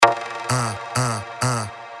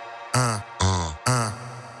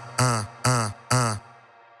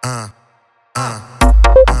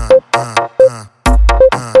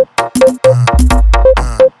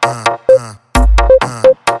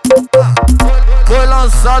Foi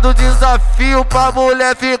lançado o desafio pra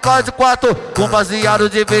mulher ficar de quatro. Com baseado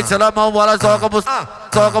de 20 na mão, ela joga buceta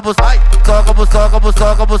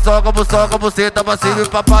pra cima e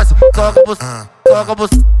pra baixo. Joga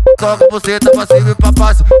buceta pra cima e pra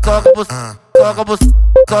baixo.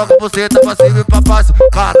 Joga buceta pra cima e pra baixo.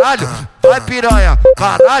 Caralho, vai piranha,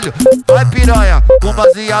 caralho, vai piranha. Com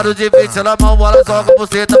baseado de 20 na mão, ela joga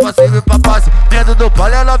buceta pra cima e pra baixo. Dentro do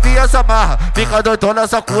palho ela via essa marra, fica doidona,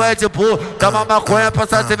 essa cu é tipo. Dá uma maconha,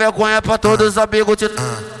 passar sem vergonha pra todos os amigos de...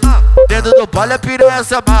 Dentro do palho a piranha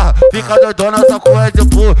se amarra, fica doidona, essa cu é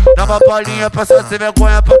tipo. Dá uma bolinha, passar sem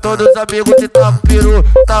vergonha pra todos os amigos de taco peru.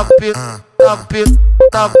 Taco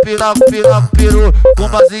peru. Com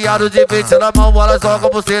baseado de 20 na mão, ela joga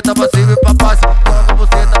buceta pra cima e pra baixo. Joga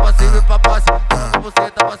buceta pra cima e pra baixo. Joga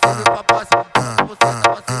buceta pra cima e pra baixo. Joga buceta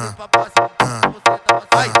pra cima e pra baixo.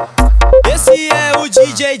 Esse é o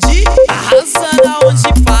DJ D, arrasando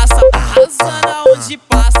aonde passa, arrasando aonde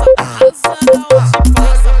passa, arrasando aonde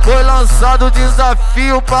passa. Foi lançado o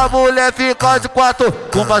desafio pra mulher ficar de quatro.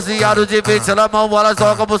 Com baseado de 20 na mão, ela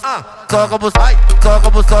joga buceta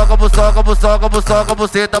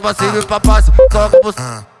pra cima e pra baixo.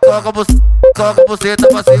 Joga buceta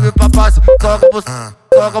pra cima e pra baixo.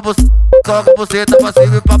 Joga buceta pra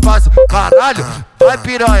cima e pra baixo. Caralho, vai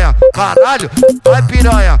piranha, caralho, vai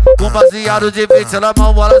piranha. Com baseado de 20 na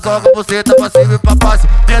mão, ela joga buceta pra cima e pra baixo.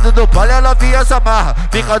 Dentro do palho ela via essa marra,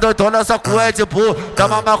 fica doidona, essa cu é tipo. Dá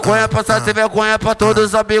uma maconha, passar sem vergonha pra todos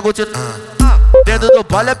os amigos de... Dentro do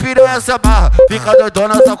palho a piranha se amarra, fica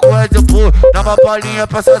doidona, essa cu é tipo. Dá uma bolinha,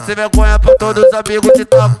 passar sem vergonha pra todos os amigos de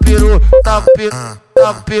taco peru. Taco peru.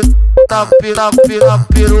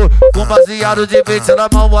 Com baseado de 20 na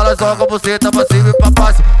mão, ela joga buceta pra cima e pra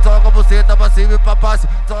baixo. Joga buceta pra cima e pra baixo.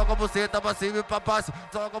 Joga buceta pra cima e pra baixo.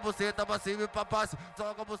 Joga buceta pra cima e pra baixo.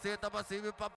 Joga buceta pra cima e pra baixo.